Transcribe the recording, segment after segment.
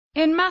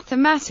In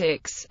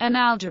mathematics, an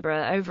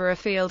algebra over a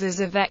field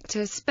is a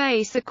vector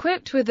space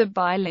equipped with a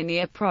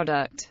bilinear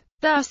product.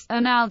 Thus,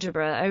 an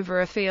algebra over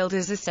a field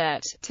is a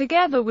set,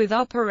 together with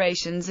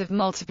operations of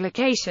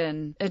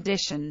multiplication,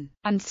 addition,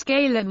 and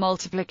scalar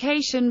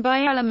multiplication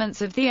by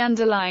elements of the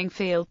underlying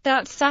field,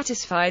 that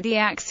satisfy the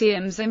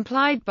axioms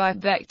implied by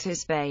vector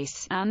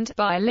space, and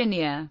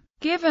bilinear.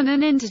 Given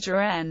an integer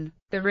n,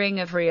 the ring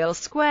of real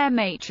square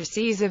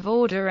matrices of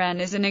order n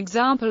is an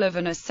example of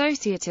an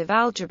associative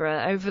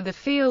algebra over the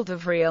field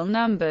of real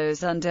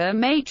numbers under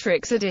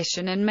matrix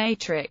addition and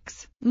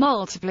matrix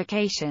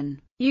multiplication.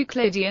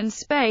 Euclidean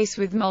space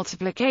with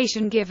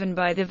multiplication given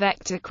by the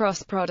vector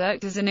cross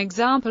product is an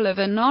example of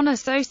a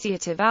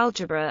non-associative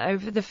algebra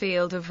over the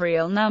field of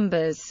real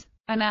numbers.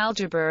 An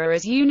algebra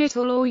is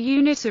unital or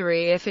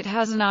unitary if it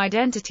has an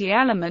identity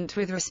element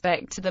with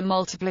respect to the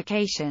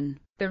multiplication.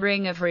 The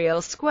ring of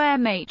real square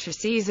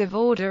matrices of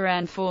order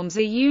n forms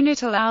a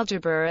unital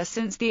algebra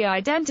since the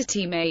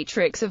identity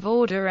matrix of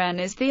order n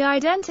is the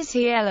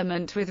identity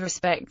element with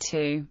respect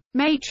to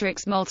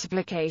matrix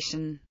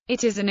multiplication.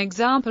 It is an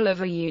example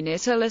of a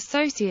unital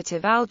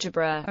associative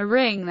algebra, a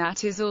ring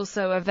that is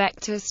also a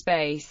vector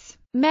space.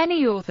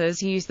 Many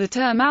authors use the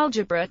term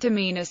algebra to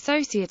mean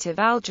associative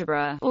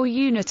algebra, or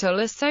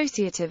unital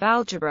associative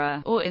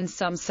algebra, or in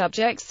some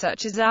subjects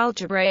such as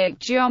algebraic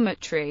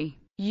geometry,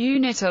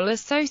 unital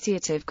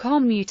associative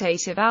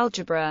commutative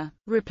algebra.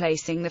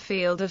 Replacing the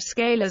field of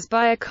scalars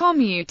by a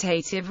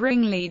commutative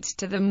ring leads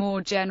to the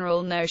more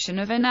general notion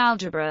of an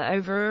algebra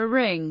over a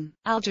ring.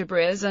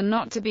 Algebras are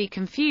not to be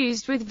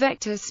confused with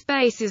vector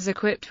spaces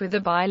equipped with a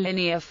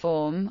bilinear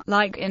form,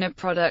 like inner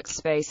product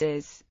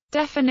spaces.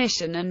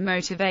 Definition and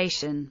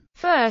motivation.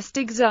 First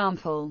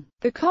example.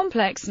 The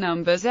complex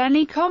numbers.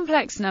 Any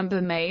complex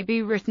number may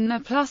be written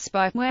a plus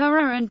by, where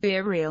a and b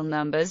are real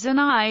numbers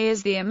and I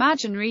is the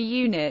imaginary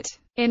unit.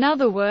 In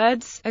other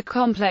words, a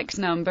complex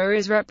number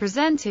is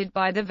represented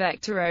by the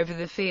vector over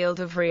the field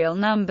of real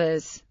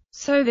numbers.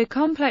 So the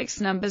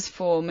complex numbers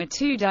form a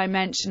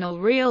two-dimensional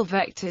real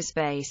vector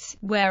space,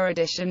 where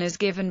addition is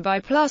given by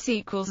plus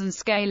equals and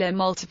scalar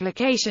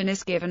multiplication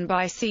is given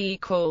by c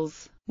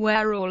equals,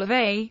 where all of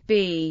a,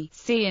 b,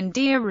 c and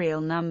d are real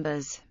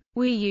numbers.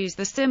 We use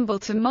the symbol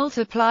to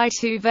multiply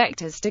two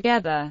vectors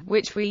together,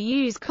 which we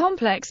use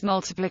complex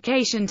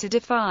multiplication to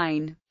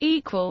define.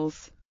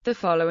 Equals. The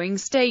following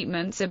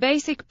statements are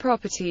basic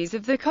properties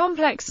of the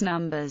complex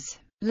numbers.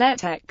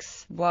 Let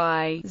x,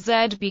 y,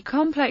 z be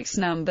complex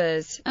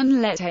numbers, and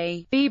let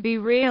a, b be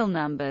real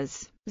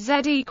numbers.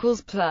 Z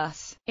equals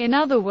plus. In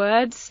other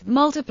words,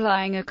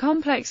 multiplying a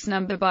complex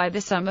number by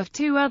the sum of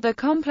two other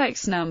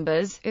complex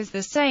numbers is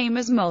the same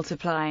as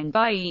multiplying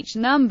by each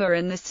number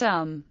in the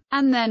sum,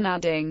 and then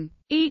adding.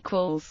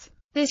 Equals.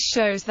 This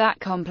shows that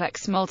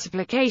complex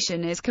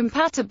multiplication is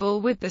compatible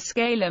with the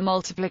scalar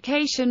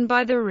multiplication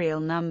by the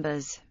real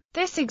numbers.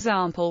 This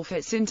example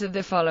fits into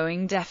the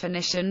following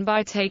definition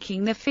by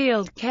taking the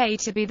field K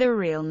to be the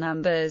real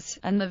numbers,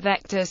 and the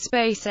vector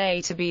space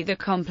A to be the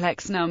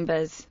complex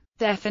numbers.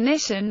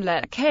 Definition: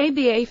 let K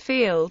be a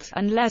field,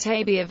 and let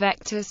A be a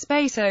vector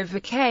space over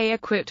K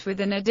equipped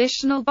with an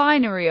additional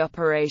binary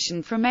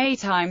operation from A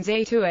times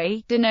A to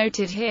A,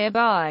 denoted here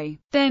by.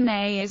 Then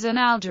A is an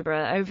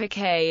algebra over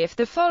K if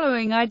the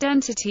following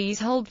identities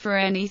hold for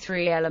any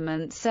three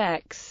elements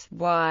x,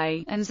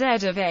 y, and z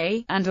of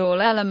A, and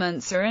all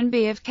elements are in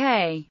B of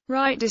K.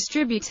 Right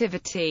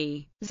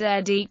distributivity.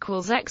 Z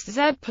equals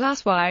xz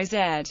plus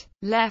yz.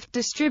 Left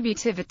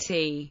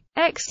distributivity.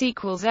 X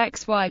equals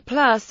xy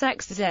plus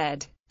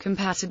xz.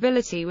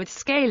 Compatibility with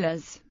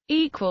scalars.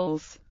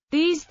 Equals.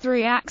 These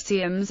three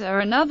axioms are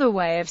another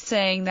way of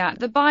saying that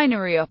the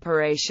binary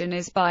operation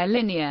is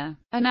bilinear.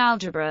 An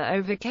algebra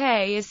over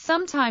K is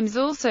sometimes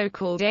also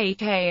called a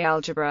K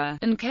algebra,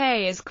 and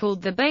K is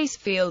called the base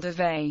field of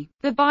A.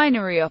 The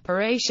binary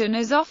operation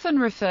is often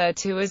referred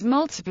to as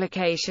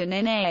multiplication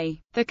in A.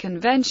 The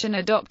convention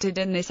adopted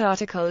in this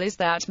article is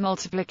that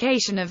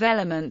multiplication of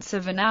elements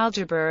of an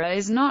algebra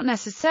is not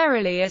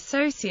necessarily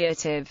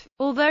associative,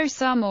 although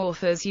some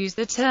authors use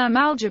the term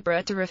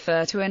algebra to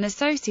refer to an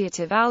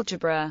associative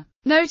algebra.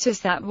 Notice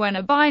that when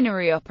a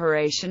binary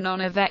operation on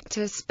a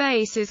vector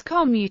space is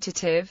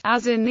commutative,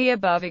 as in the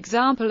above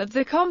example of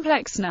the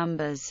complex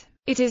numbers,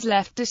 it is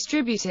left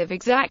distributive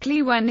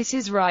exactly when it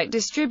is right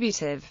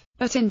distributive.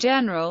 But in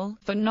general,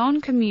 for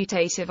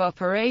non-commutative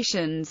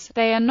operations,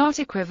 they are not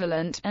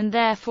equivalent, and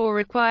therefore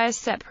require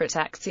separate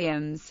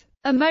axioms.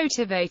 A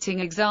motivating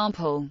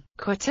example.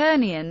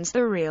 Quaternions.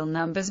 The real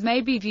numbers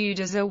may be viewed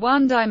as a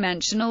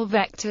one-dimensional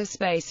vector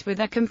space with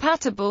a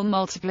compatible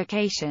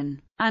multiplication,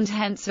 and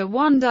hence a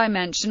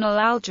one-dimensional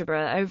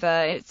algebra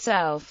over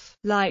itself.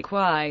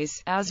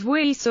 Likewise, as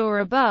we saw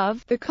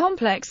above, the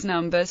complex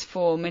numbers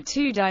form a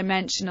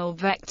two-dimensional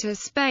vector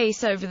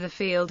space over the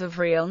field of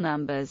real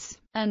numbers,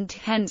 and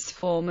hence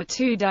form a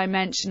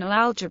two-dimensional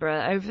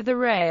algebra over the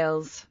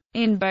rails.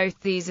 In both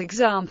these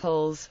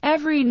examples,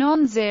 every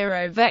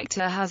non-zero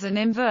vector has an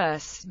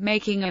inverse,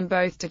 making them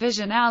both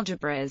division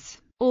algebras.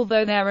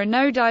 Although there are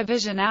no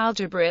division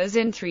algebras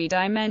in 3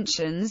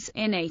 dimensions,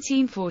 in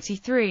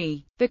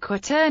 1843, the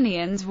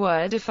quaternions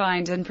were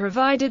defined and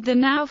provided the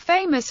now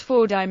famous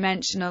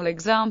 4-dimensional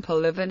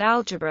example of an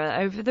algebra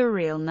over the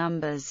real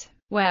numbers,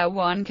 where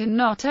one can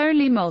not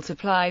only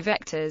multiply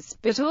vectors,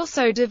 but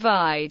also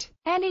divide.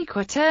 Any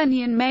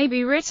quaternion may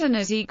be written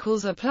as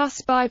equals a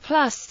plus by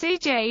plus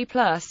cj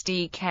plus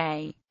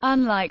dk.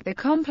 Unlike the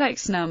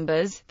complex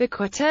numbers, the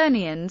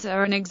quaternions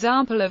are an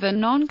example of a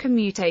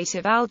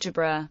non-commutative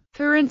algebra.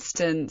 For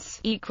instance,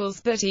 equals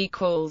that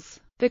equals.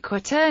 The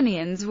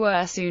quaternions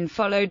were soon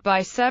followed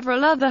by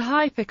several other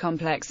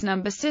hypercomplex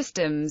number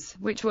systems,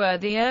 which were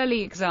the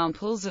early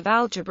examples of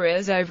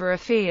algebras over a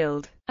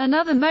field.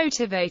 Another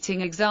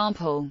motivating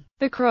example,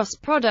 the cross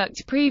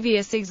product.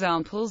 Previous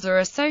examples are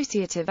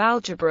associative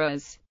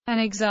algebras. An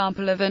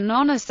example of a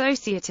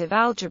non-associative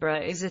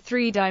algebra is a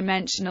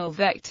 3-dimensional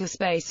vector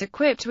space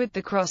equipped with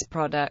the cross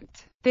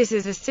product. This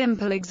is a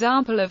simple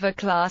example of a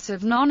class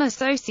of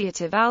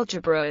non-associative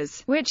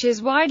algebras, which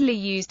is widely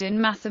used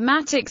in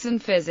mathematics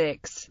and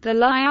physics, the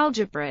Lie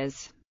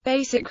algebras.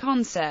 Basic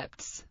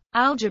concepts.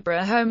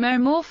 Algebra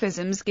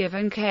homomorphisms.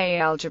 Given K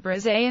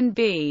algebras A and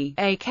B,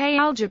 a K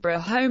algebra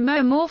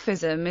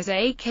homomorphism is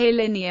a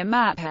K-linear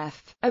map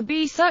F, a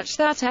B such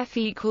that F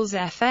equals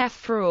FF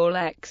for all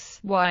X,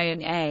 Y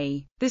and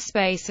A. The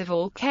space of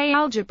all K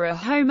algebra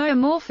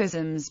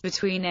homomorphisms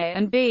between A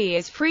and B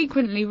is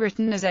frequently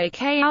written as a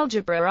K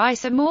algebra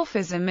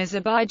isomorphism is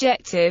a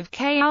bijective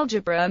K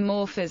algebra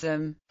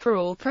morphism. For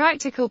all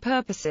practical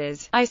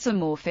purposes,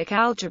 isomorphic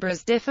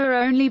algebras differ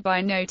only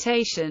by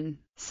notation.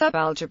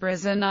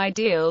 Subalgebras and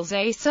ideals.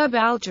 A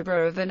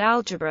subalgebra of an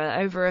algebra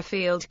over a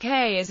field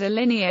K is a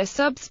linear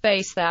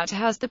subspace that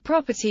has the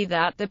property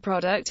that the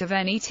product of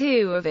any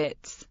two of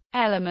its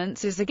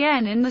elements is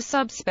again in the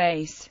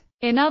subspace.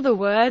 In other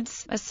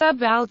words, a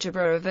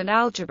subalgebra of an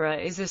algebra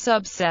is a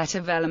subset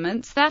of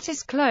elements that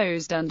is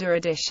closed under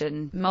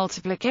addition,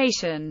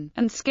 multiplication,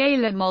 and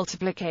scalar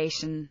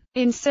multiplication.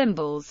 In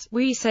symbols,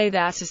 we say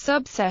that a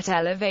subset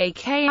L of a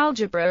K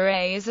algebra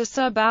A is a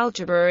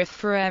subalgebra if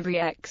for every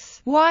x,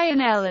 y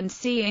and L and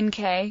C in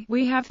K,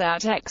 we have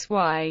that x,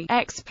 y,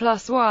 x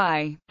plus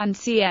y, and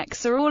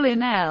cx are all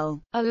in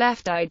L. A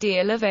left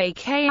ideal of a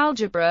K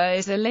algebra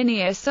is a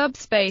linear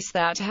subspace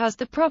that has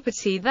the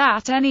property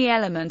that any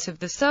element of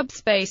the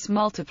subspace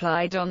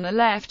multiplied on the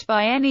left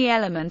by any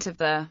element of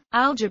the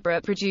algebra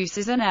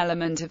produces an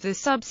element of the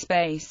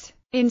subspace.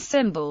 In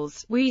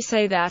symbols, we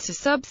say that a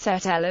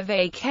subset L of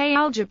a K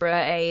algebra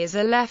A is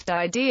a left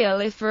ideal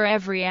if for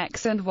every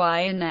x and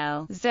y in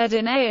L, z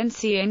in A and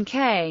C in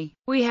K,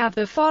 we have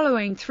the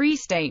following 3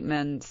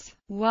 statements.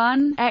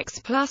 1. X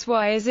plus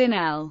y is in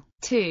L.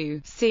 2.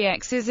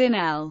 Cx is in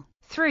L.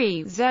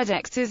 3.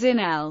 Zx is in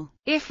L.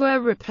 If were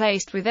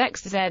replaced with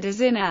xz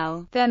is in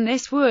L, then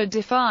this would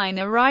define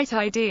a right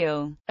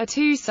ideal. A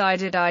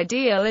two-sided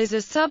ideal is a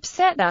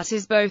subset that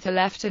is both a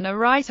left and a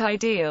right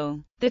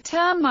ideal. The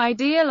term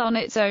ideal on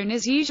its own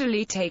is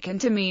usually taken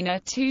to mean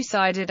a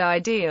two-sided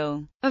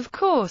ideal. Of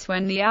course,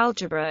 when the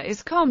algebra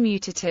is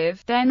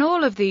commutative, then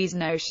all of these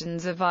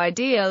notions of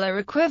ideal are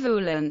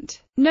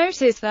equivalent.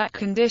 Notice that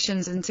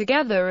conditions and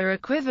together are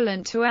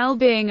equivalent to L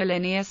being a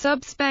linear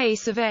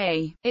subspace of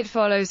A. It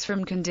follows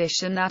from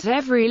condition that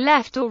every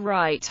left or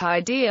right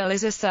ideal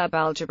is a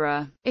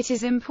subalgebra. It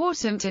is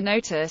important to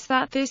notice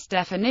that this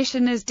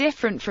definition is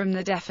different from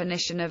the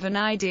definition of an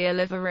ideal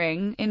of a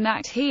ring, in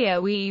that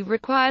here we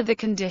require the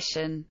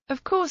condition.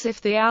 Of course,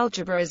 if the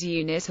algebra is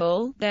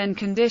unital, then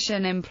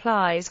condition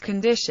implies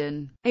condition.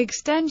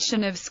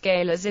 Extension of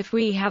scalars. If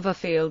we have a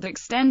field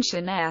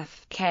extension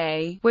F,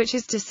 K, which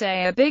is to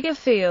say a bigger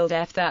field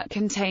F that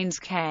contains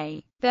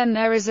K, then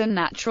there is a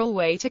natural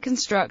way to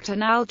construct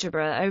an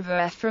algebra over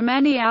F from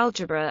any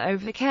algebra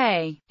over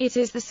K. It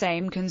is the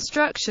same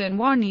construction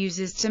one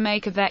uses to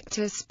make a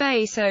vector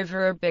space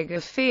over a bigger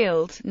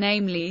field,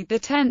 namely the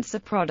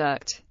tensor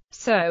product.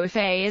 So if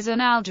A is an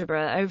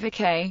algebra over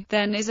K,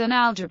 then is an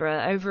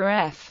algebra over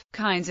F.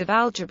 Kinds of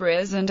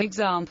algebras and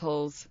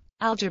examples.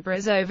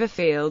 Algebras over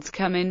fields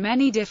come in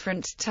many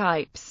different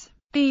types.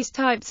 These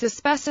types are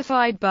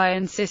specified by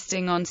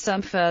insisting on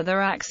some further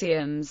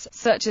axioms,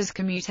 such as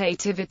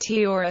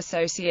commutativity or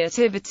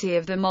associativity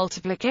of the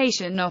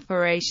multiplication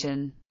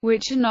operation,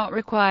 which are not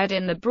required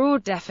in the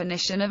broad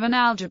definition of an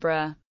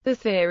algebra. The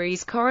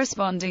theories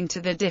corresponding to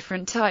the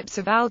different types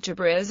of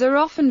algebras are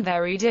often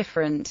very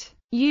different.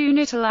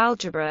 Unital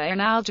algebra. An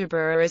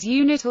algebra is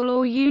unital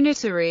or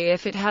unitary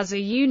if it has a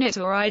unit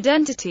or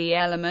identity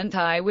element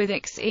I with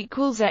x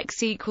equals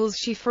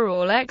she for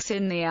all x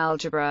in the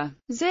algebra.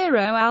 Zero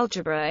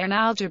algebra. An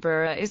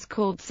algebra is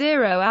called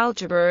zero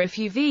algebra if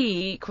uv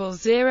equals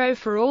 0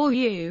 for all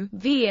u,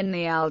 v in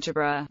the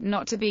algebra,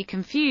 not to be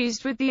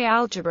confused with the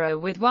algebra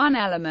with one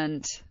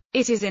element.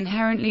 It is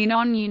inherently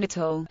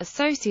non-unital,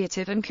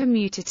 associative and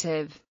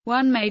commutative.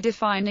 One may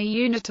define a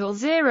unital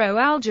zero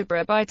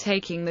algebra by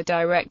taking the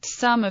direct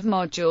sum of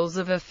modules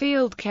of a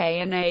field K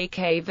in a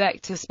K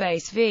vector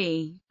space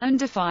V, and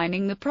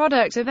defining the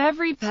product of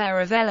every pair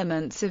of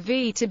elements of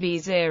V to be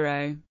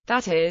zero.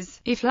 That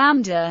is, if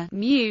lambda,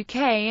 mu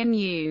K and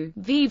u,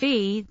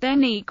 VV,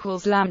 then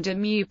equals lambda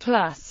mu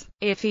plus,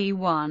 if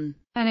E1.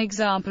 An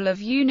example of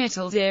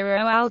unital zero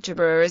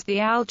algebra is the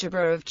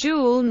algebra of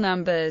dual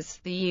numbers,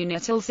 the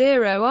unital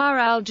zero R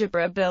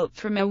algebra built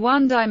from a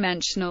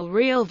one-dimensional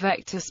real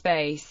vector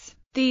space.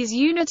 These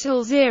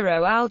unital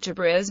zero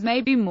algebras may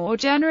be more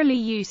generally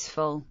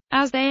useful,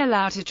 as they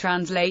allow to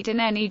translate in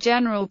any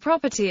general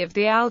property of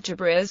the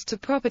algebras to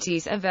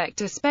properties of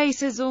vector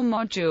spaces or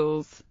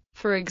modules.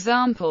 For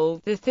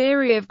example, the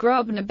theory of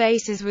Grobner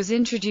bases was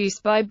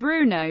introduced by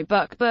Bruno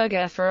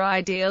Buchberger for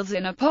ideals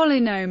in a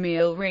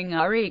polynomial ring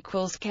R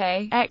equals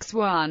K,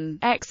 x1,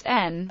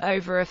 xn,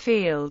 over a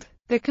field.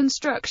 The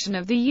construction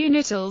of the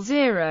unital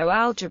zero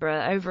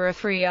algebra over a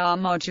free R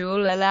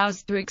module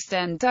allows to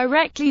extend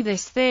directly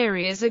this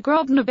theory as a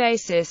Grobner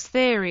basis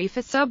theory for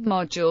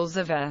submodules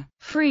of a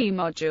free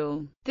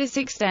module. This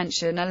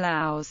extension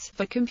allows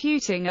for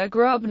computing a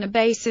Grobner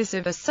basis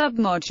of a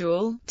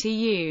submodule, to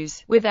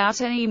use,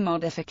 without any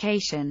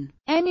modification,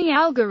 any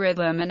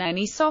algorithm and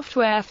any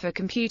software for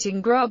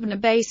computing Grobner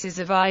bases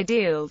of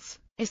ideals.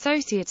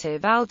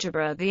 Associative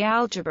algebra, the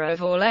algebra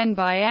of all n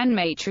by n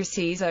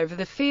matrices over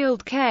the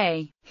field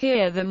K.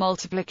 Here the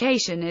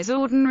multiplication is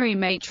ordinary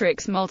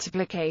matrix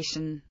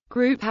multiplication.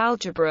 Group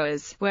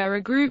algebras, where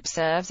a group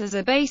serves as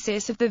a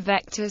basis of the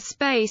vector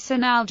space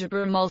and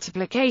algebra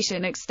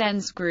multiplication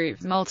extends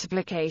group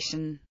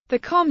multiplication. The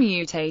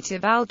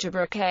commutative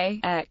algebra K,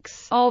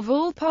 X, of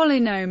all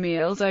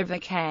polynomials over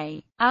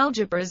K.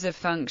 Algebras of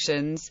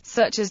functions,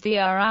 such as the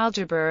R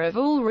algebra of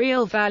all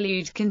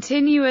real-valued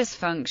continuous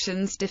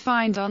functions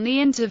defined on the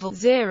interval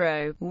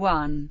 0,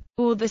 1,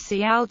 or the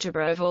C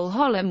algebra of all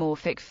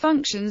holomorphic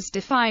functions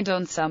defined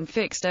on some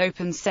fixed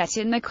open set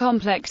in the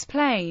complex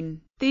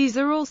plane. These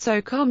are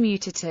also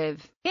commutative.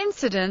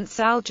 Incidence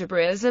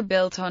algebras are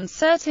built on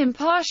certain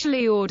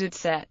partially ordered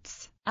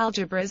sets.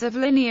 Algebras of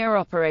linear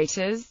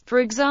operators, for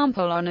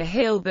example on a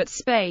Hilbert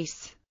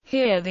space.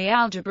 Here the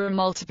algebra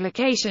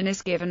multiplication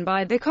is given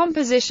by the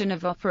composition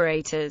of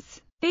operators.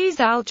 These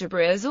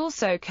algebras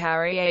also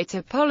carry a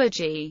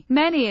topology.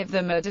 Many of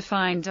them are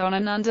defined on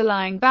an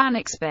underlying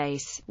Banach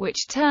space,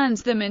 which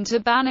turns them into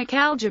Banach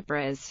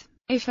algebras.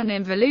 If an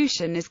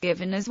involution is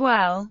given as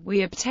well,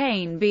 we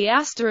obtain B**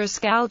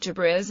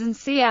 algebras and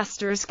C**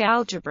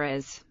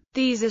 algebras.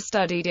 These are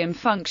studied in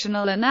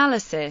functional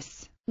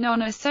analysis.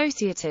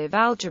 Non-associative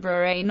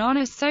algebra. A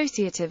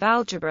non-associative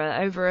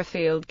algebra over a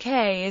field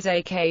K is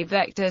a K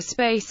vector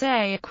space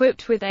A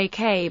equipped with a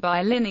K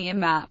bilinear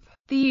map.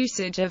 The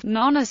usage of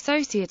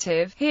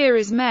non-associative here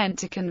is meant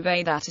to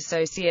convey that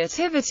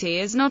associativity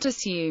is not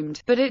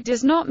assumed, but it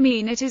does not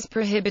mean it is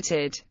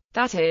prohibited.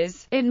 That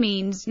is, it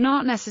means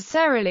not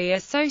necessarily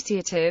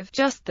associative,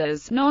 just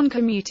as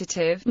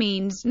non-commutative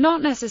means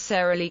not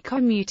necessarily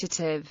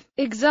commutative.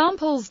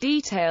 Examples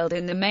detailed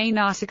in the main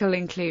article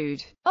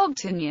include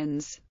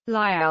octonions,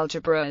 Lie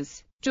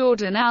algebras,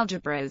 Jordan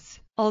algebras,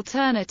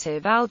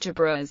 alternative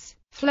algebras,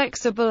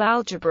 flexible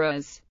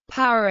algebras,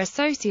 power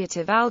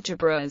associative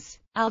algebras,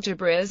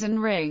 algebras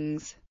and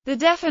rings. The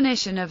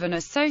definition of an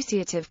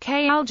associative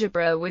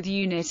K-algebra with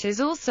unit is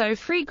also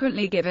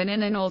frequently given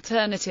in an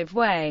alternative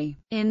way.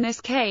 In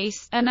this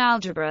case, an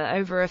algebra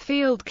over a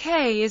field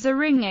K is a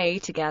ring A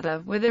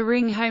together with a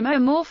ring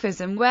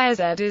homomorphism where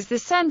Z is the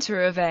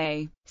center of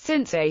A.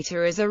 Since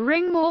eta is a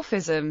ring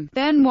morphism,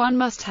 then one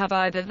must have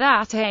either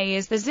that A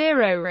is the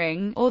zero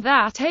ring, or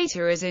that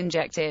eta is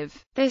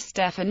injective. This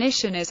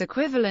definition is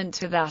equivalent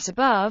to that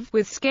above,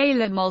 with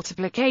scalar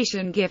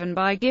multiplication given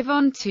by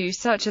on two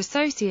such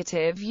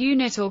associative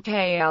unital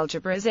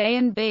K-algebras A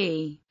and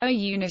B. A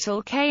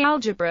unital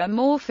K-algebra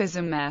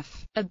morphism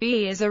F. A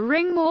B is a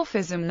ring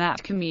morphism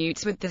that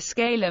commutes with the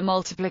scalar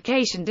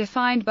multiplication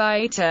defined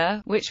by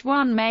eta, which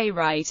one may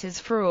write as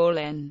for all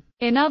in.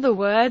 In other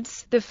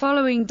words, the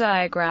following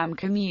diagram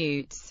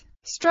commutes.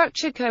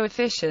 Structure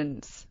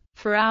coefficients.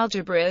 For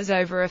algebras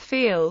over a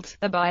field,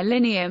 the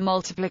bilinear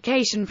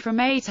multiplication from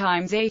A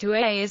times A to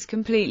A is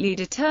completely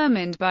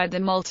determined by the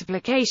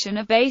multiplication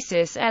of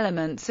basis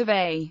elements of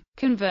A.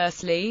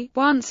 Conversely,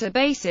 once a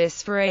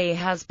basis for A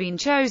has been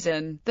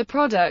chosen, the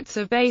products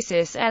of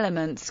basis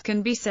elements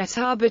can be set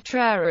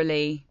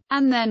arbitrarily,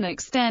 and then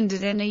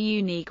extended in a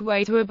unique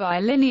way to a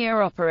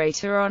bilinear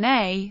operator on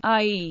A,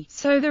 i.e.,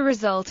 so the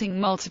resulting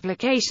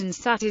multiplication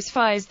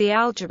satisfies the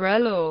algebra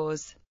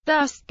laws.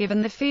 Thus,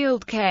 given the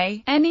field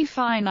K, any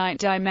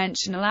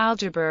finite-dimensional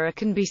algebra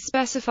can be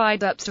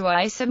specified up to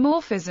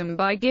isomorphism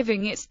by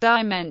giving its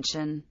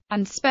dimension,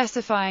 and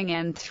specifying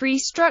n3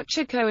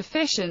 structure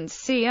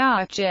coefficients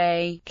CR,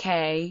 J,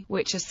 K,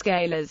 which are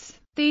scalars.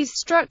 These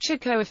structure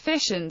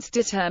coefficients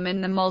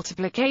determine the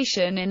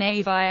multiplication in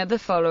A via the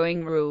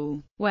following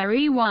rule, where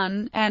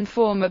E1, n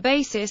form a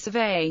basis of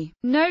A.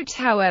 Note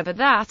however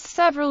that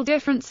several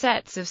different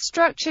sets of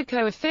structure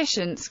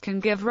coefficients can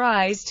give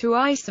rise to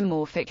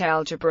isomorphic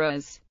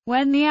algebras.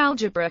 When the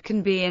algebra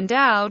can be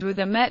endowed with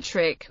a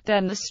metric,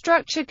 then the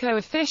structure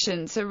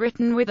coefficients are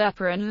written with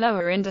upper and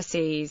lower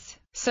indices,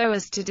 so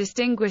as to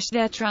distinguish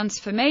their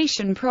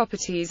transformation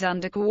properties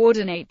under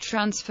coordinate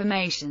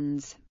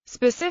transformations.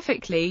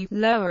 Specifically,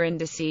 lower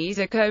indices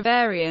are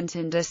covariant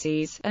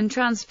indices, and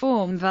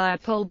transform via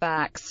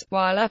pullbacks,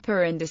 while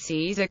upper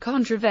indices are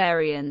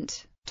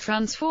contravariant,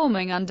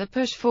 transforming under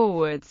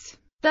push-forwards.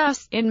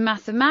 Thus, in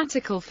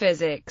mathematical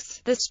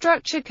physics, the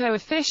structure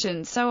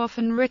coefficients are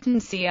often written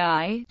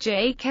Ci,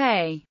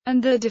 Jk,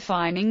 and the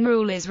defining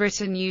rule is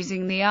written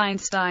using the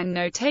Einstein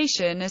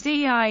notation as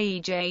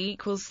EIEJ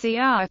equals Cr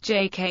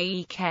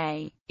Jk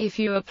Ek. If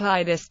you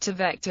apply this to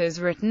vectors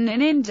written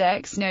in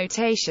index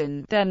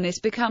notation, then this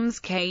becomes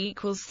k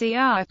equals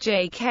Cr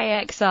Jk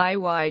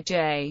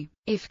Xiyj.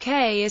 If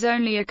K is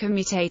only a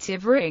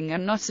commutative ring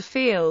and not a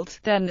field,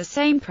 then the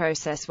same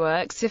process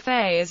works if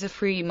A is a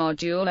free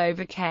module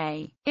over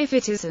K. If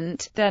it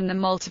isn't, then the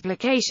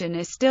multiplication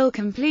is still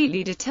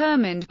completely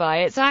determined by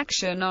its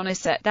action on a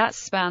set that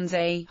spans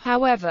A.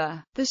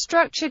 However, the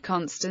structure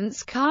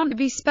constants can't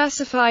be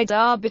specified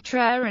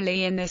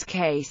arbitrarily in this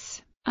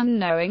case, and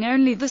knowing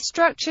only the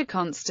structure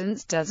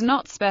constants does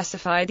not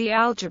specify the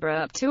algebra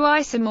up to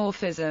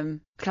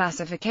isomorphism.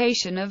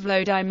 Classification of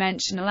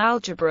low-dimensional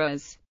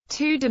algebras.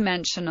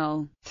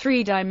 2-dimensional,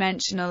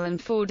 3-dimensional and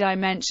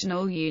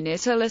 4-dimensional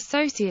unital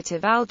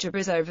associative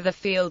algebras over the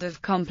field of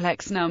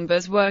complex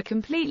numbers were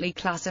completely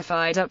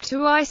classified up to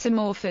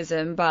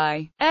isomorphism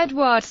by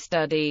Edward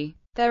Study.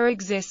 There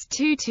exist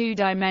two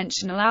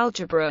 2-dimensional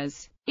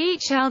algebras.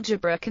 Each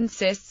algebra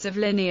consists of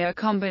linear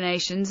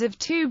combinations of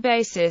two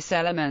basis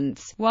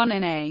elements, 1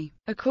 and A.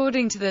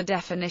 According to the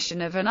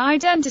definition of an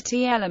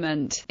identity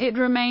element, it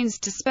remains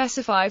to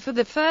specify for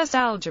the first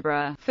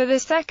algebra. For the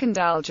second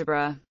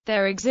algebra,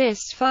 there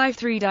exist 5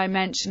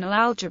 3-dimensional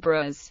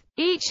algebras.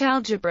 Each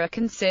algebra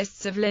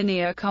consists of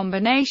linear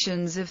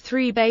combinations of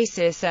three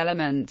basis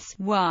elements,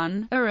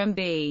 1, A and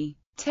B.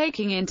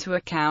 Taking into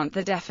account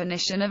the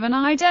definition of an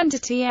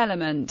identity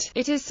element,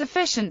 it is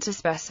sufficient to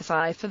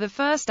specify for the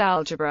first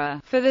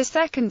algebra, for the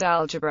second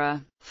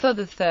algebra, for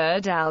the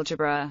third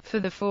algebra,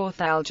 for the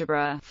fourth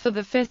algebra, for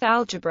the fifth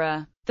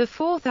algebra. The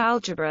fourth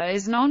algebra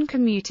is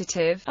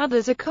non-commutative,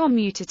 others are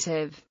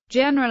commutative.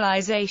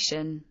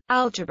 Generalization.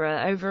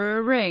 Algebra over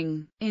a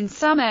ring. In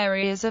some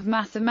areas of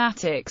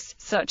mathematics,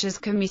 such as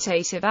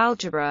commutative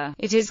algebra,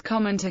 it is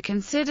common to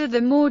consider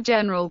the more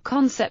general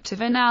concept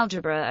of an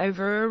algebra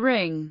over a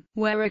ring,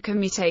 where a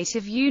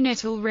commutative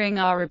unital ring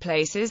R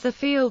replaces the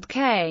field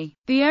K.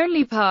 The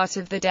only part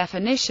of the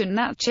definition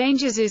that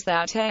changes is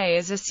that A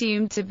is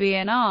assumed to be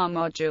an R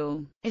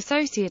module.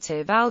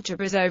 Associative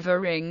algebras over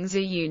rings. A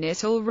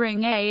unital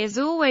ring A is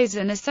always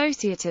an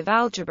associative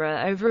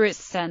algebra over its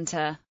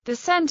center. The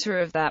center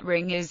of that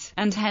ring is,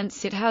 and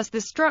hence it has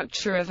the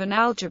structure of an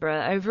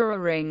algebra over a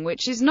ring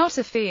which is not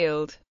a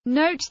field.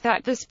 Note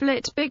that the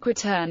split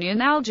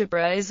biquaternion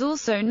algebra is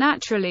also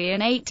naturally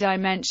an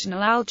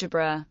 8-dimensional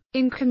algebra.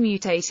 In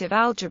commutative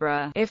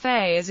algebra, if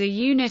A is a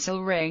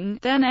unital ring,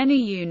 then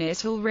any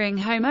unital ring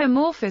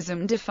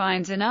homomorphism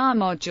defines an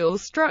R-module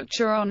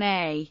structure on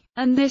A,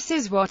 and this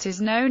is what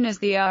is known as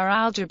the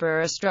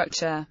R-algebra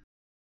structure.